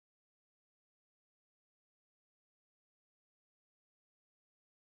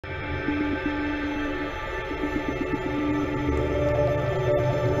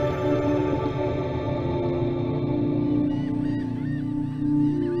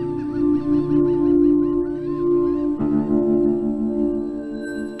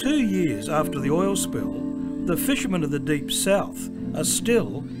years after the oil spill, the fishermen of the Deep South are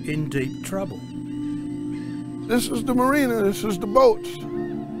still in deep trouble. This is the marina, this is the boats.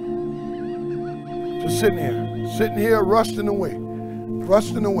 Just sitting here, rusting away.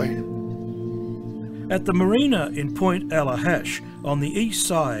 At the marina in Point Allahash, on the east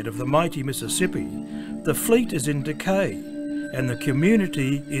side of the mighty Mississippi, the fleet is in decay and the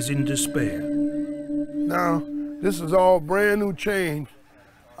community is in despair. Now, this is all brand new change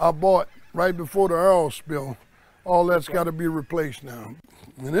I bought right before the oil spill. All that's got to be replaced now.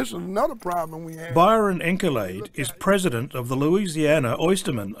 And this is another problem we have. Byron Enkelade is president of the Louisiana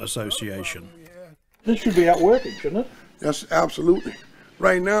Oystermen Association. This should be out working, shouldn't it? Yes, absolutely.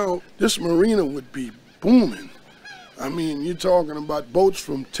 Right now, this marina would be booming. I mean, you're talking about boats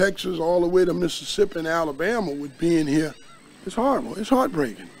from Texas all the way to Mississippi and Alabama would be in here. It's horrible. It's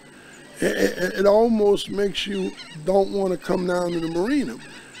heartbreaking. It almost makes you don't want to come down to the marina.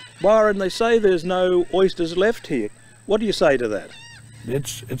 Byron, they say there's no oysters left here. What do you say to that?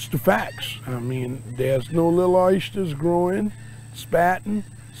 It's the facts. I mean, there's no little oysters growing, spatting.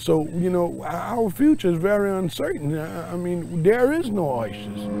 So, you know, our future is very uncertain. I mean, there is no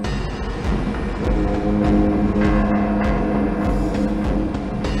oysters.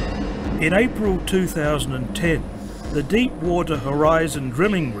 In April 2010, the Deepwater Horizon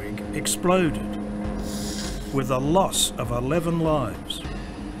drilling rig exploded with a loss of 11 lives.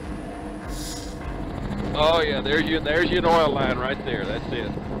 Oh yeah, there's your oil line right there. That's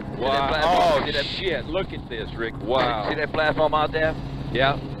it. Wow. Oh shit! Look at this, Rick. Wow. See that platform out there?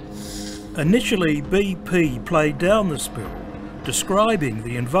 Yeah. Initially, BP played down the spill, describing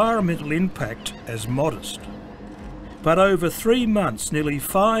the environmental impact as modest. But over 3 months, nearly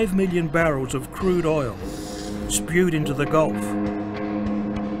 5 million barrels of crude oil spewed into the Gulf.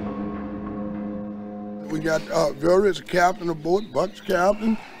 We got Vera is captain of the boat, Buck's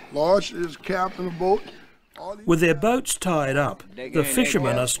captain, Lars is captain of the boat. With their boats tied up, the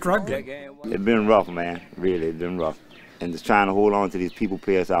fishermen are struggling. It's been rough, man. Really, it's been rough. And just trying to hold on to these people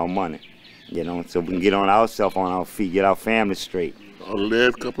pay us our money, you know, so we can get on ourselves on our feet, get our family straight. The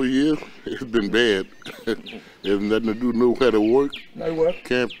last couple of years, it's been bad. There's nothing to do, nowhere to work. No work.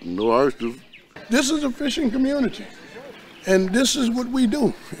 Camp, no oysters. This is a fishing community, and this is what we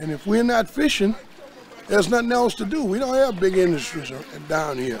do. And if we're not fishing, there's nothing else to do. We don't have big industries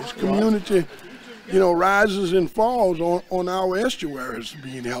down here. This community, you know, rises and falls on our estuaries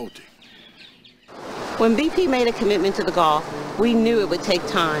being healthy. When BP made a commitment to the Gulf, we knew it would take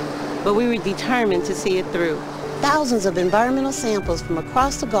time, but we were determined to see it through. Thousands of environmental samples from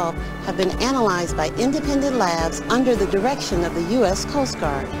across the Gulf have been analyzed by independent labs under the direction of the U.S. Coast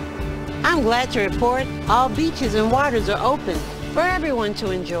Guard. I'm glad to report all beaches and waters are open for everyone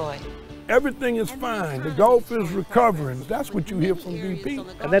to enjoy. Everything is fine. The Gulf is recovering. That's what you hear from BP.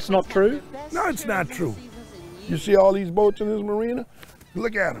 And that's not true? No, it's not true. You see all these boats in this marina?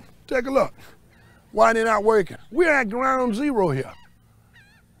 Look at them. Take a look. Why they're not working? We're at ground zero here.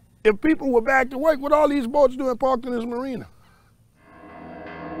 If people were back to work, what all these boats doing parked in this marina?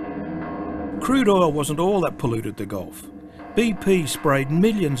 Crude oil wasn't all that polluted the Gulf. BP sprayed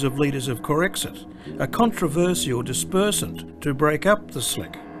millions of litres of Corexit, a controversial dispersant to break up the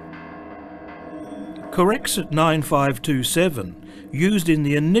slick. Corexit 9527, used in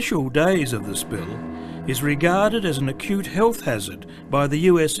the initial days of the spill, is regarded as an acute health hazard by the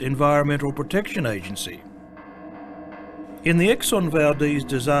US Environmental Protection Agency. In the Exxon Valdez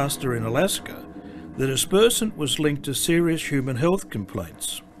disaster in Alaska, the dispersant was linked to serious human health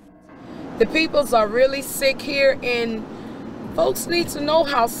complaints. The peoples are really sick here, and folks need to know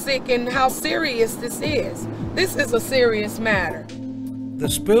how sick and how serious this is. This is a serious matter. The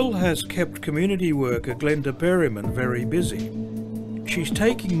spill has kept community worker Glenda Perryman very busy. She's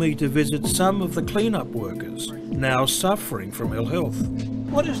taking me to visit some of the cleanup workers, now suffering from ill health.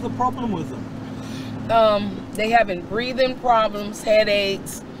 What is the problem with them? They having breathing problems,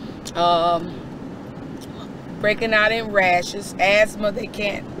 headaches, breaking out in rashes, asthma, they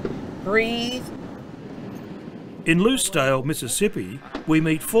can't breathe. In Loosedale, Mississippi, we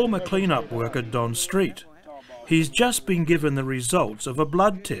meet former cleanup worker Don Street. He's just been given the results of a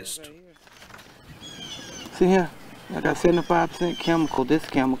blood test. See here, I got 75% chemical, this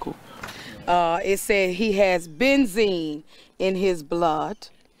chemical. It said he has benzene in his blood.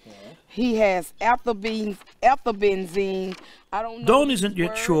 He has ethylbenzene. I don't know. Don isn't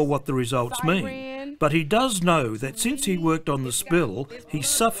yet sure what the results mean, but he does know that since he worked on the spill, he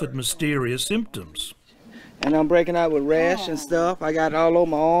suffered mysterious symptoms. And I'm breaking out with rash and stuff. I got it all over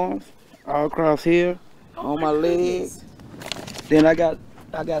my arms, all across here, on my legs. Then I got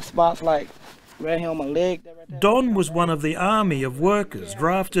spots like right here on my leg. Don was one of the army of workers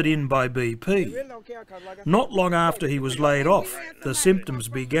drafted in by BP. Not long after he was laid off, the symptoms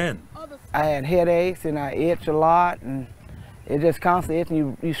began. I had headaches and I itch a lot, and it just constantly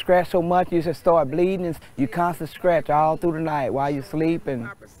itching. You scratch so much, you just start bleeding, and you constantly scratch all through the night while you sleep. And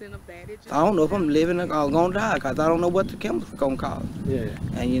I don't know if I'm living or gonna die, because I don't know what the chemicals gonna cause. Yeah.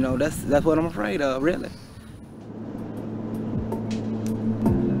 And you know, that's what I'm afraid of, really.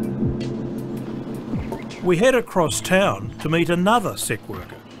 We head across town to meet another sick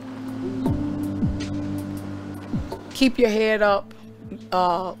worker. Keep your head up.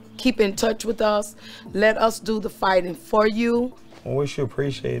 Keep in touch with us. Let us do the fighting for you. Well, we should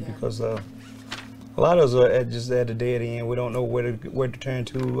appreciate it, because a lot of us are just at the dead end. We don't know where to turn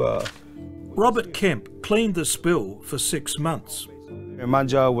to. Robert Kemp cleaned the spill for 6 months. And my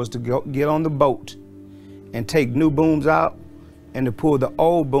job was to get on the boat and take new booms out and to pull the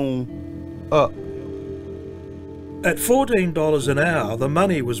old boom up. At $14 an hour, the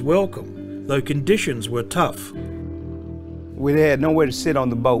money was welcome, though conditions were tough. We had nowhere to sit on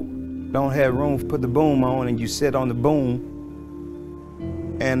the boat. Don't have room to put the boom on, and you sit on the boom.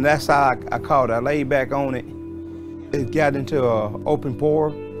 And that's how I caught it. I laid back on it. It got into an open pore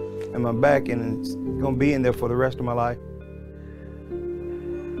in my back, and it's gonna be in there for the rest of my life.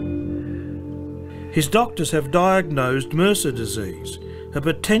 His doctors have diagnosed MRSA disease, a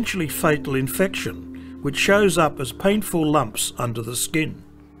potentially fatal infection, which shows up as painful lumps under the skin.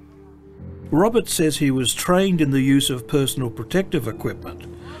 Robert says he was trained in the use of personal protective equipment,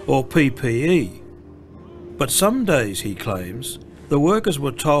 or PPE. But some days, he claims, the workers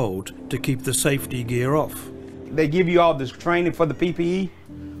were told to keep the safety gear off. They give you all this training for the PPE,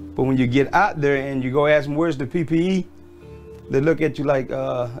 but when you get out there and you go ask them, where's the PPE? They look at you like,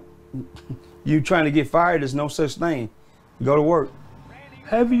 you trying to get fired, there's no such thing. Go to work.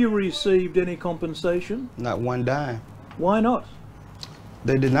 Have you received any compensation? Not one dime. Why not?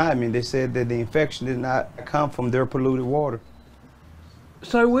 They denied me. They said that the infection did not come from their polluted water.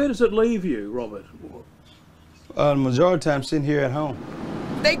 So where does it leave you, Robert? The majority of the time sitting here at home.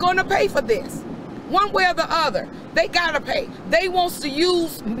 They're gonna pay for this, one way or the other. They gotta pay. They want to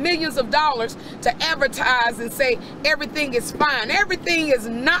use millions of dollars to advertise and say everything is fine. Everything is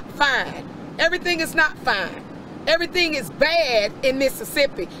not fine. Everything is not fine. Everything is bad in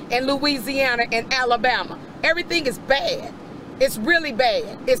Mississippi and Louisiana and Alabama. Everything is bad. It's really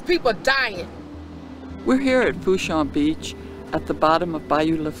bad. It's people dying. We're here at Fouchon Beach at the bottom of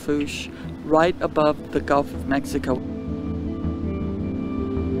Bayou Lafourche, right above the Gulf of Mexico.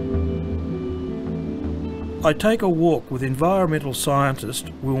 I take a walk with environmental scientist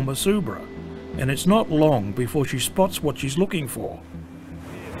Wilma Subra, and it's not long before she spots what she's looking for.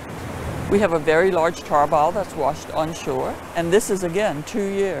 We have a very large tar ball that's washed onshore, and this is again 2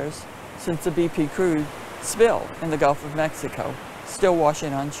 years since the BP crude spill in the Gulf of Mexico, still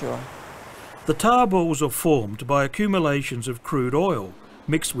washing onshore. The tar balls are formed by accumulations of crude oil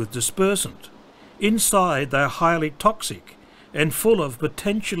mixed with dispersant. Inside they're highly toxic and full of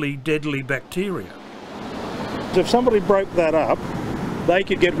potentially deadly bacteria. If somebody broke that up, they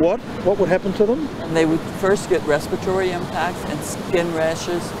could get what? What would happen to them? And they would first get respiratory impacts and skin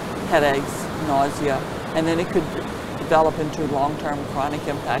rashes, headaches, nausea, and then it could develop into long-term chronic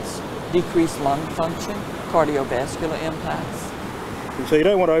impacts, decreased lung function, cardiovascular impacts. So you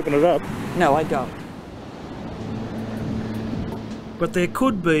don't want to open it up? No, I don't. But there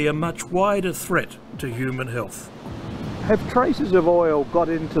could be a much wider threat to human health. Have traces of oil got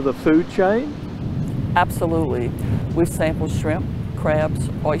into the food chain? Absolutely. We've sampled shrimp, crabs,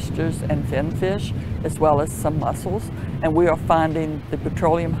 oysters, and finfish, as well as some mussels, and we are finding the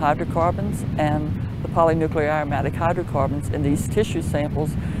petroleum hydrocarbons and the polynuclear aromatic hydrocarbons in these tissue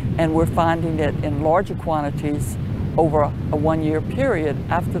samples, and we're finding it in larger quantities over a 1-year period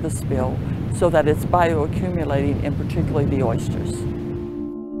after the spill, so that it's bioaccumulating in particularly the oysters.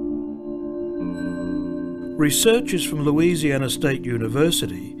 Researchers from Louisiana State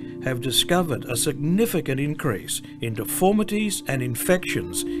University have discovered a significant increase in deformities and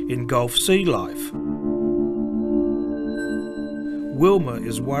infections in Gulf sea life. Wilma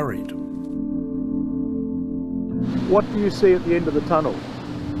is worried. What do you see at the end of the tunnel?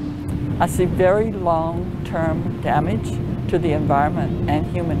 I see very long-term damage to the environment and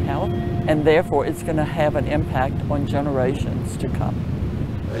human health, and therefore it's going to have an impact on generations to come.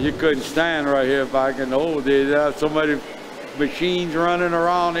 You couldn't stand right here back in the old days. There were so many machines running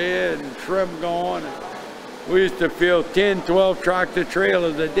around here and shrimp going. We used to fill 10, 12 tractor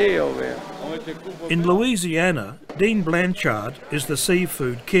trailers a day over here. In Louisiana, Dean Blanchard is the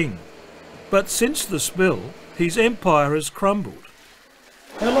seafood king. But since the spill, his empire has crumbled.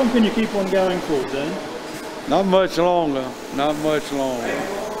 How long can you keep on going for, Dean? Not much longer, not much longer.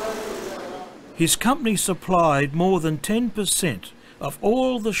 His company supplied more than 10% of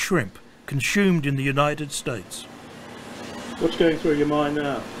all the shrimp consumed in the United States. What's going through your mind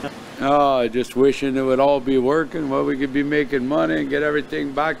now? Oh, just wishing it would all be working, where we could be making money and get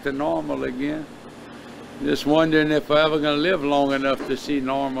everything back to normal again. Just wondering if we're ever going to live long enough to see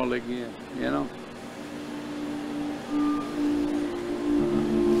normal again, you know?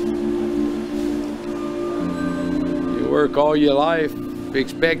 You work all your life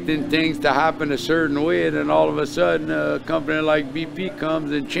expecting things to happen a certain way, and then all of a sudden a company like BP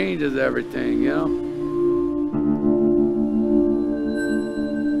comes and changes everything, you know?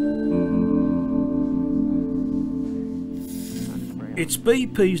 It's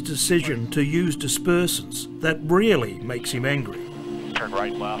BP's decision to use dispersants that really makes him angry. Turn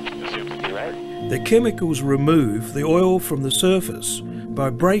right left, assume to be right. The chemicals remove the oil from the surface by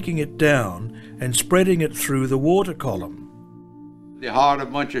breaking it down and spreading it through the water column. They hired a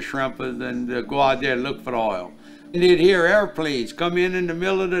bunch of shrimpers and go out there and look for the oil. And they'd hear airplanes come in the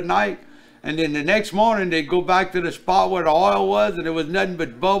middle of the night, and then the next morning they'd go back to the spot where the oil was, and there was nothing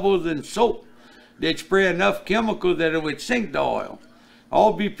but bubbles and soap. They'd spray enough chemical that it would sink the oil.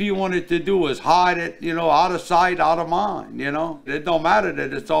 All BP wanted to do was hide it, you know, out of sight, out of mind, you know. It don't matter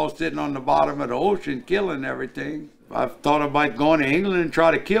that it's all sitting on the bottom of the ocean killing everything. I've thought about going to England and try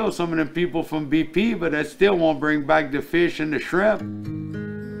to kill some of them people from BP, but that still won't bring back the fish and the shrimp.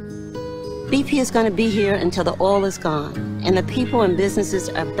 BP is going to be here until the oil is gone and the people and businesses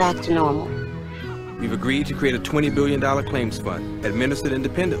are back to normal. We've agreed to create a $20 billion claims fund, administered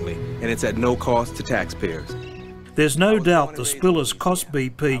independently, and it's at no cost to taxpayers. There's no doubt the spill has cost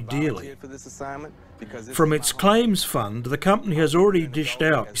BP dearly. From its claims fund, the company has already dished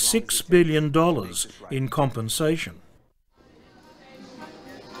out $6 billion in compensation.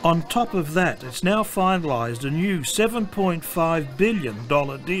 On top of that, it's now finalised a new $7.5 billion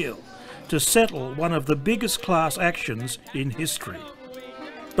deal to settle one of the biggest class actions in history.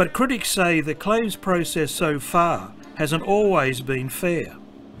 But critics say the claims process so far hasn't always been fair.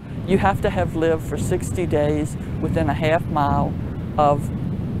 You have to have lived for 60 days within a half mile of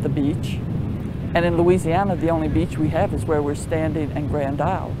the beach. And in Louisiana, the only beach we have is where we're standing in Grand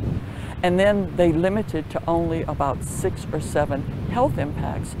Isle. And then they limited to only about 6 or 7 health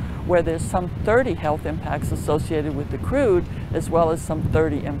impacts, where there's some 30 health impacts associated with the crude, as well as some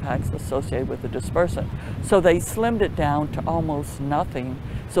 30 impacts associated with the dispersant. So they slimmed it down to almost nothing,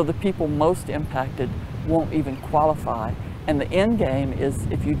 so the people most impacted won't even qualify. And the end game is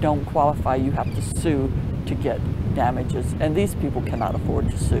if you don't qualify, you have to sue to get damages. And these people cannot afford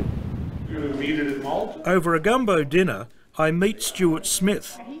to sue. Over a gumbo dinner, I meet Stuart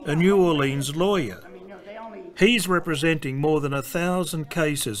Smith, a New Orleans lawyer. He's representing more than 1,000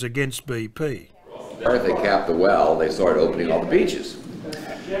 cases against BP. After they capped the well, they started opening all the beaches.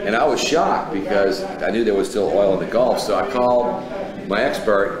 And I was shocked because I knew there was still oil in the Gulf, so I called my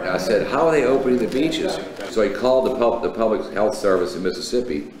expert and I said, how are they opening the beaches? So he called the Public Health Service in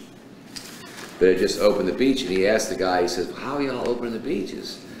Mississippi that had just opened the beach, and he asked the guy, he says, how are y'all opening the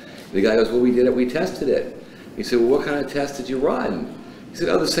beaches? And the guy goes, well, we did it, we tested it. He said, well, what kind of test did you run? He said,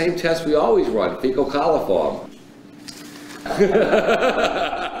 oh, the same test we always run, fecal coliform.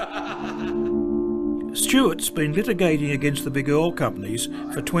 Stuart's been litigating against the big oil companies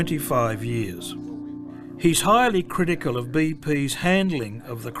for 25 years. He's highly critical of BP's handling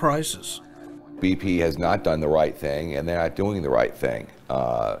of the crisis. BP has not done the right thing, and they're not doing the right thing.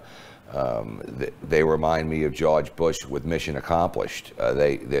 They remind me of George Bush with Mission Accomplished.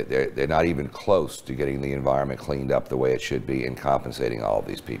 They're not even close to getting the environment cleaned up the way it should be and compensating all of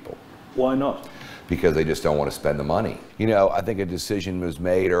these people. Why not? Because they just don't want to spend the money. You know, I think a decision was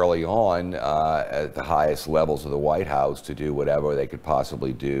made early on at the highest levels of the White House to do whatever they could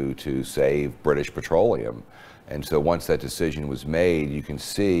possibly do to save British petroleum. And so once that decision was made, you can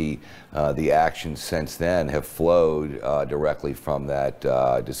see the actions since then have flowed directly from that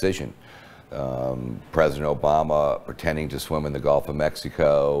decision. President Obama pretending to swim in the Gulf of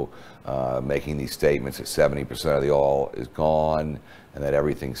Mexico, making these statements that 70% of the oil is gone and that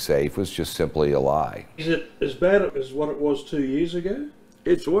everything's safe was just simply a lie. Is it as bad as what it was 2 years ago?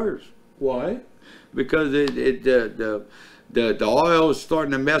 It's worse. Why? Because the oil is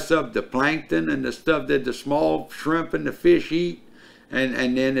starting to mess up the plankton and the stuff that the small shrimp and the fish eat,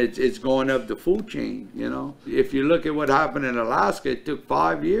 and then it's going up the food chain, you know. If you look at what happened in Alaska, it took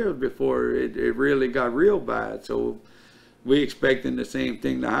 5 years before it really got real bad. So we're expecting the same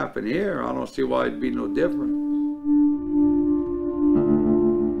thing to happen here. I don't see why it'd be no different.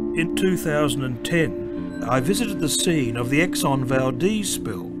 In 2010, I visited the scene of the Exxon Valdez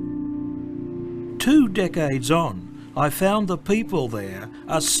spill. 2 decades on, I found the people there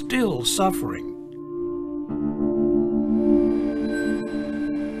are still suffering.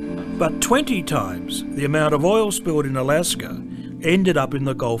 But 20 times the amount of oil spilled in Alaska ended up in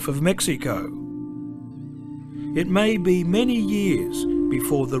the Gulf of Mexico. It may be many years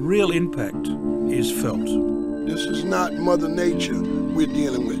before the real impact is felt. This is not Mother Nature we're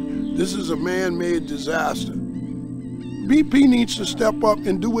dealing with. This is a man-made disaster. BP needs to step up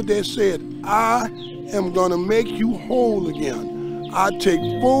and do what they said. I am gonna make you whole again. I take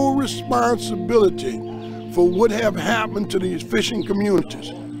full responsibility for what have happened to these fishing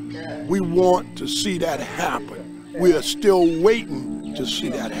communities. We want to see that happen. We are still waiting to see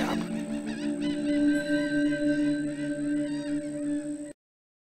that happen.